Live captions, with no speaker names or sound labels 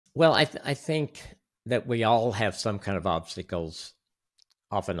Well, I think that we all have some kind of obstacles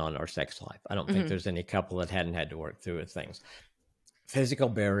often on our sex life. I don't think Hmm. there's any couple that hadn't had to work through with things. Physical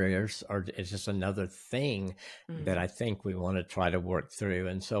barriers are is just another thing that Hmm. I think we want to try to work through.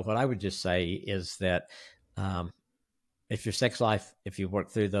 And so, what I would just say is that um, if your sex life, if you work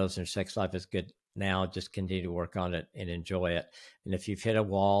through those and your sex life is good now, just continue to work on it and enjoy it. And if you've hit a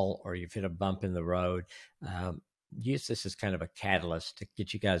wall or you've hit a bump in the road, um, use this as kind of a catalyst to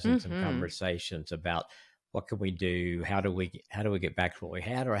get you guys in some Hmm. conversations about what can we do, how do we get back to what we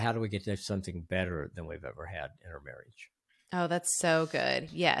had, or how do we get to something better than we've ever had in our marriage. Oh, that's so good.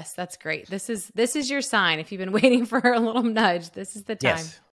 Yes, that's great. This is your sign. If you've been waiting for a little nudge, this is the time. Yes.